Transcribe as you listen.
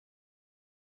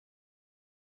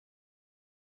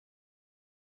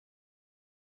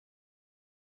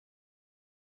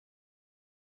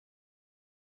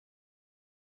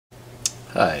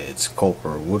Hi, it's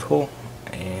Culper Woodhull,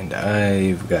 and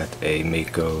I've got a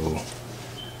Mako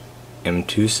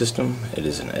M2 system. It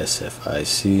is an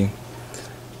SFIC,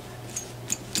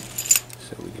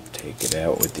 so we can take it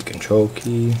out with the control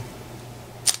key,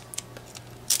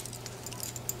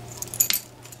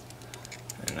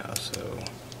 and also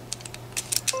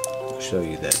I'll show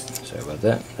you that. Sorry about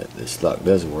that. That this lock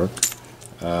does work.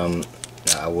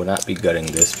 Now I will not be gutting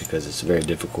this because it's very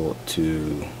difficult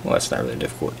to, well, it's not really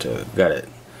difficult to gut it,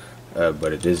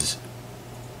 but it is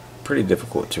pretty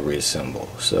difficult to reassemble.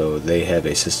 So they have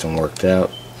a system worked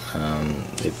out.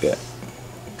 They've got,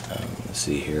 let's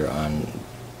see here on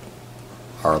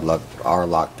our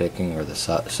lock picking, or the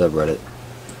subreddit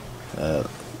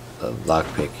of lock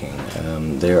picking.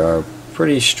 There are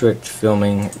pretty strict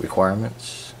filming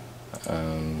requirements,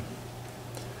 and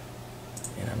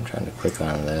I'm trying to click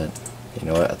on that. You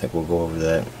know what, I think we'll go over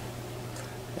that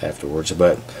afterwards,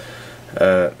 but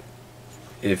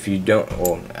if you don't,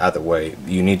 well, either way,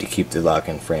 you need to keep the lock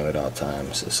in frame at all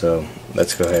times. So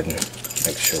let's go ahead and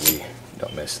make sure we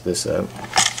don't mess this up.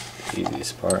 The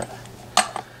easiest part.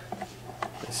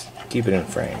 Just keep it in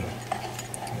frame.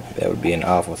 That would be an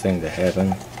awful thing to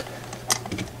happen.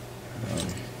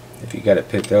 If you got it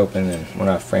picked open and went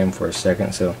off frame for a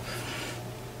second, so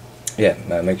yeah,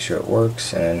 make sure it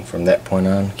works, and from that point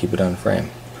on, keep it on frame.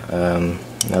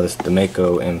 Now the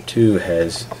Mako M2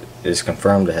 is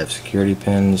confirmed to have security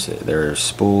pins. There are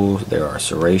spools, there are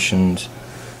serrations,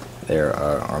 there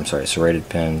are, serrated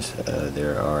pins,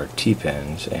 there are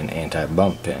T-pins and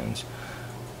anti-bump pins.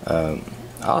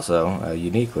 Also,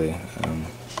 uniquely,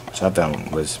 which I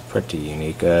found was pretty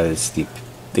unique, is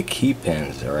the key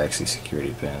pins are actually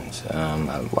security pins.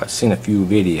 I've seen a few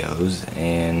videos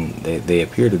and they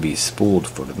appear to be spooled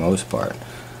for the most part.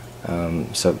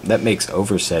 So that makes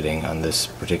oversetting on this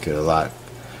particular lock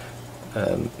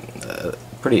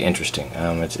pretty interesting.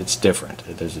 It's different.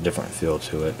 There's a different feel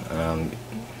to it.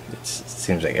 It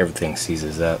seems like everything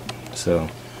seizes up. So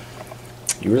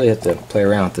you really have to play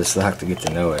around with this lock to get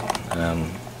to know it. I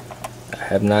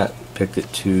have not picked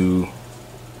it to...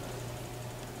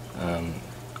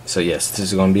 So yes, this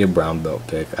is going to be a brown belt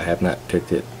pick. I have not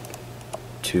picked it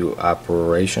to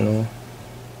operational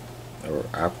or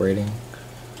operating.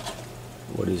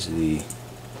 What is the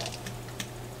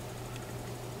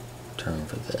term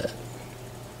for that?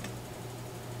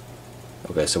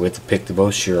 Okay, so we have to pick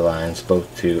both shear lines,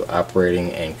 both to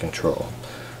operating and control.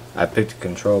 I picked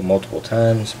control multiple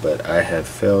times, but I have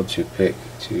failed to pick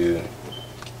to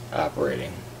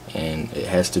operating, and it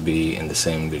has to be in the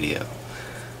same video.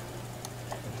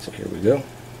 So here we go.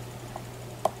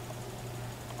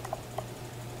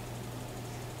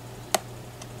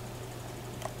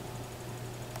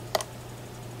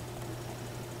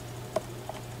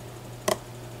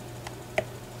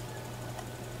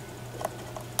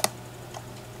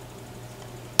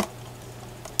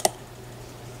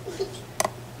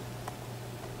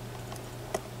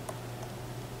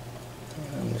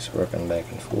 I'm just working back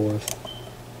and forth.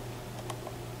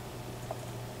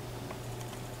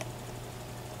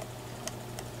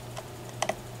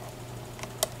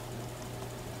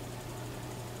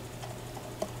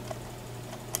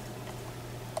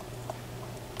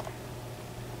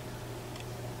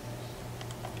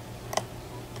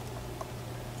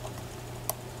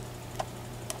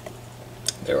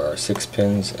 There are 6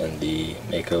 pins in the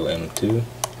Mako M2.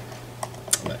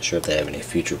 I'm not sure if they have any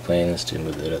future plans to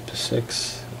move it up to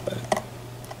 6, but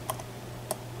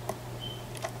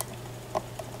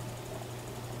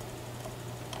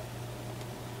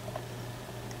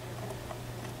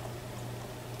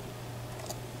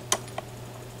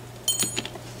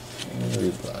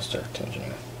we've lost our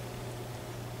tensioner.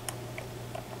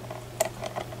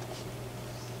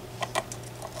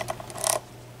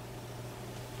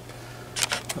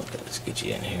 Okay, let's get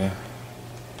you in here.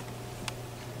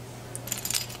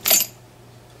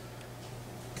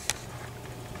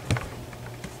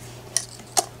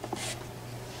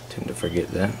 Tend to forget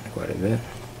that quite a bit.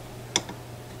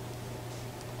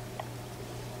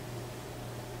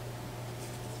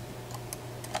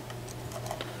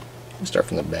 We'll start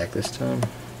from the back this time.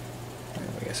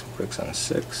 We got some clicks on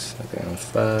 6, I think on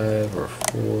 5 or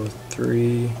 4,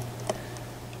 3.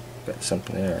 Got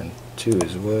something there on 2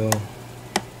 as well.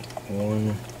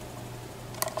 1.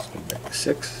 Let's go back to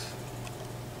 6.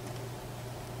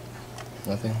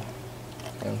 Nothing.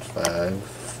 And 5.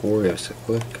 4 gives us a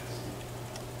click.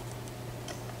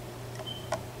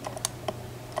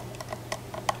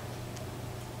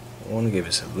 One gave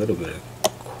us a little bit of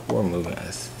core movement,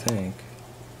 I think.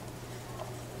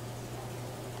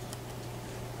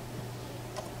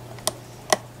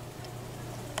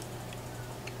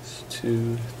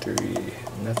 2, 3,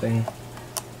 nothing.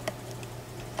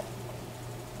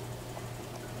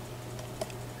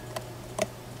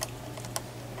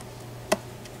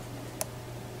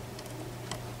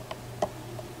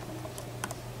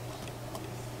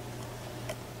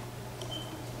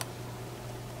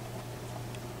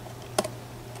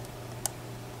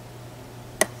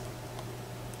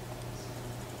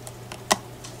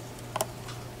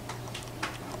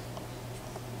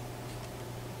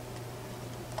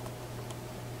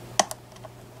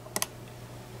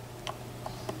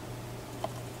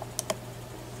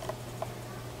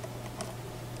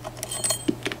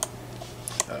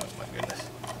 Oh my goodness.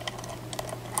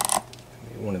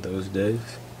 One of those days.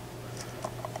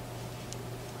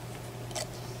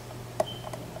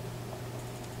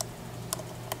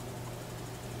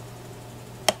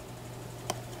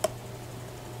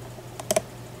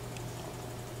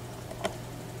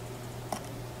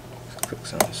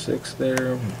 Clicks on 6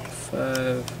 there,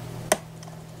 5.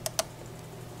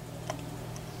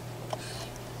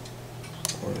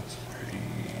 4, 3,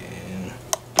 and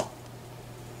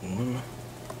 1.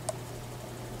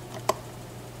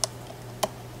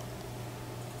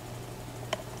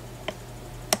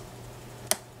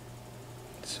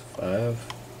 It's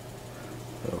 5.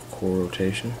 Little core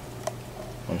rotation.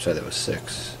 I'm sorry, that was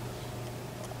 6.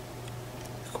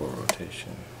 Core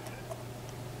rotation.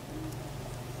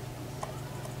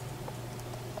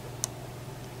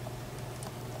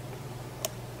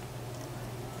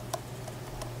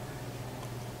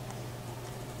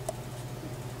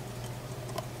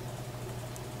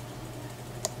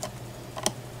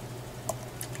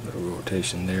 Little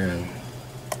rotation there, and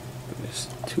it was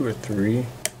 2 or 3.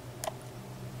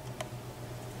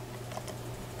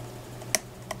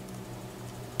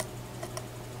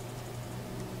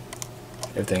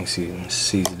 Everything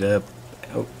seized up.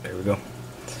 Oh, there we go.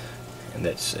 And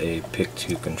that's a pick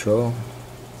to control.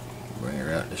 Bring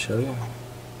her out to show you.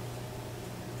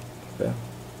 Okay.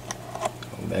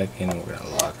 Go back in, and we're going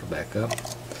to lock her back up.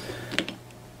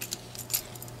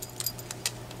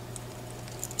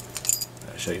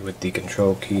 I'll show you with the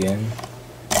control key in.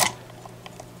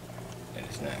 It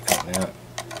is not coming out.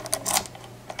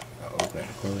 I'll open it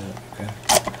and close it. Okay.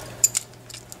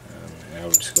 Now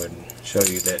we'll just go ahead and show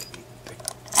you that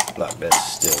lock does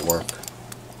still work.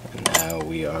 And now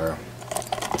we are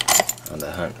on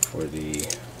the hunt for the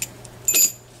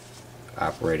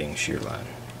operating shear line.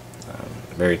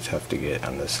 Very tough to get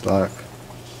on this lock.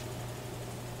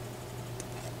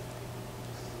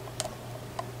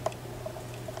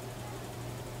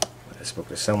 I spoke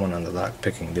to someone on the lock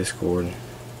picking Discord.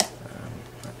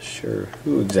 Not sure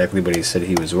who exactly, but he said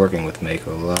he was working with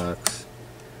Mako locks.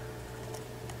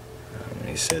 And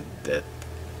he said that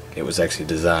it was actually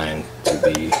designed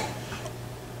to be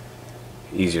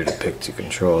easier to pick to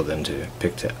control than to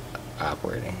pick to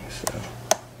operating. So.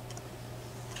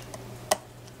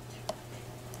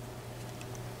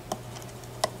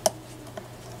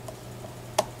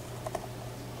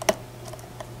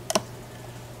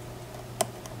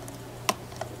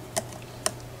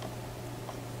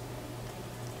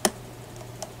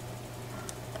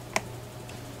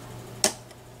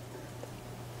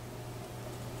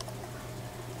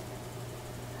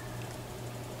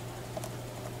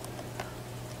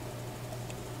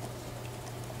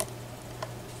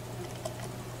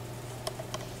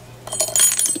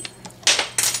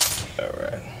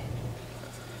 Alright.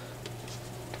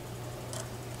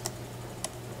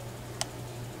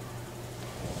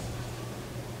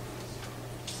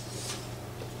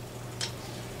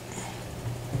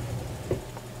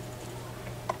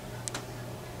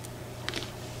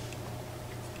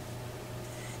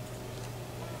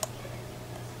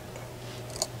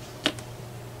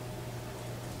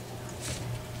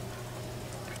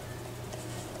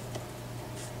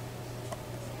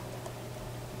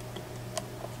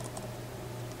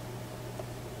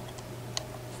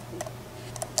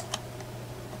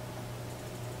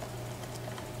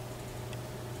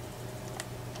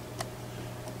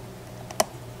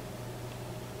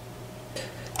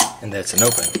 And that's an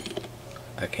open.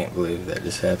 I can't believe that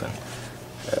just happened.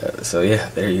 So yeah,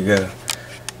 there you go.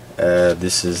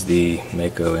 This is the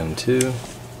Mako M2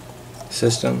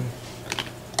 system,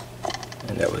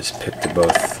 and that was picked to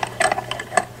both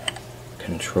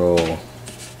control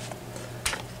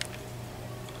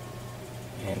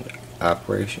and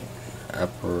operation. I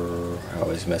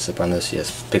always mess up on this.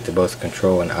 Yes, picked to both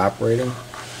control and operating.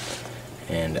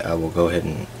 And I will go ahead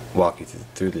and walk you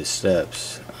through the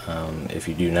steps if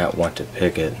you do not want to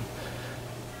pick it.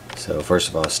 So first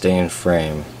of all, stay in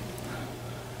frame.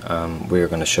 We are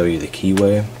going to show you the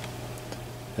keyway.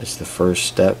 That's the first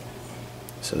step,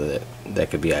 so that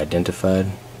could be identified.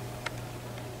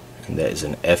 and that is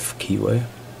an F keyway.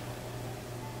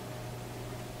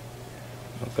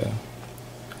 Okay,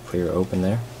 clear open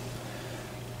there.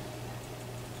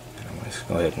 And I'm going to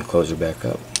go ahead and close her back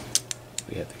up.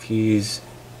 We have the keys,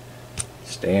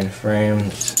 stay in frame,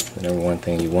 that's the number one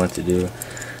thing you want to do.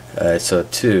 So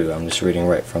 2, I'm just reading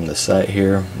right from the site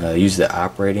here. Use the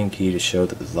operating key to show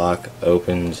that the lock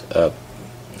opens up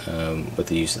with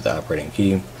the use of the operating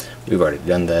key. We've already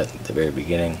done that at the very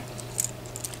beginning.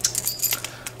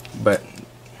 But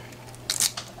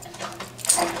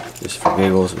just for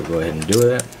giggles, we'll go ahead and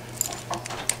do it.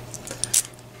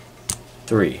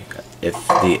 3. If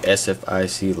the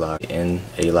SFIC lock in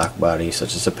a lock body,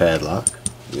 such as a padlock,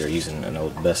 we are using an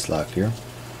old best lock here,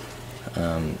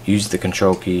 use the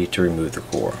control key to remove the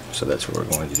core. So that's what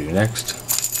we're going to do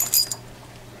next.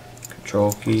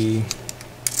 Control key,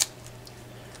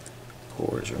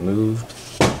 core is removed.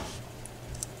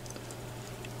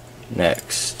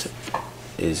 Next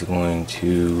is going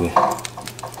to,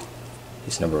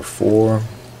 is number 4.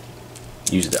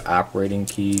 Use the operating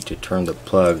key to turn the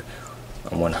plug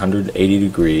on 180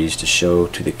 degrees to show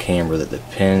to the camera that the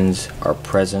pins are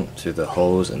present to the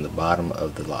holes in the bottom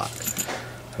of the lock.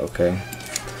 Okay,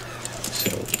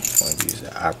 so I'm going to use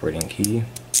the operating key.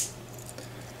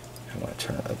 I'm going to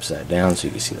turn it upside down so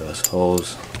you can see those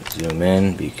holes. Zoom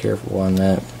in, be careful on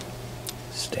that.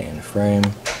 Stay in frame.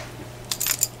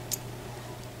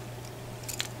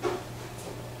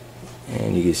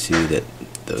 And you can see that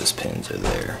those pins are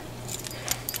there.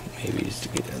 Maybe just to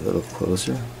get a little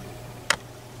closer.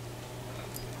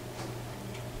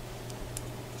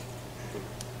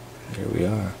 Here we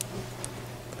are.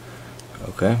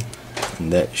 Okay,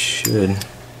 and that should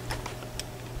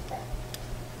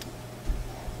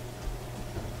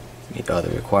meet all the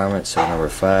requirements. So number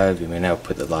 5, you may now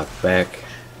put the lock back.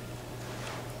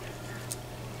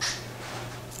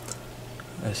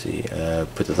 Let's see,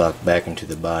 put the lock back into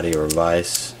the body or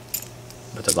vise,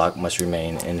 but the lock must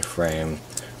remain in frame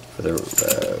for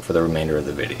the remainder of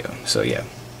the video. So yeah,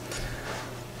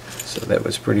 so that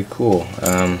was pretty cool.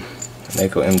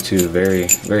 Mako M2,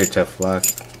 very tough lock.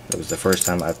 It was the first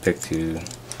time I picked to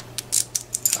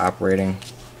operating.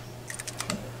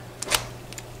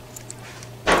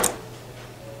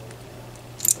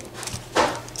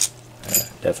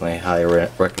 Definitely highly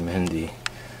recommend the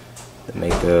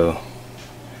Mako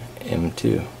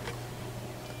M2.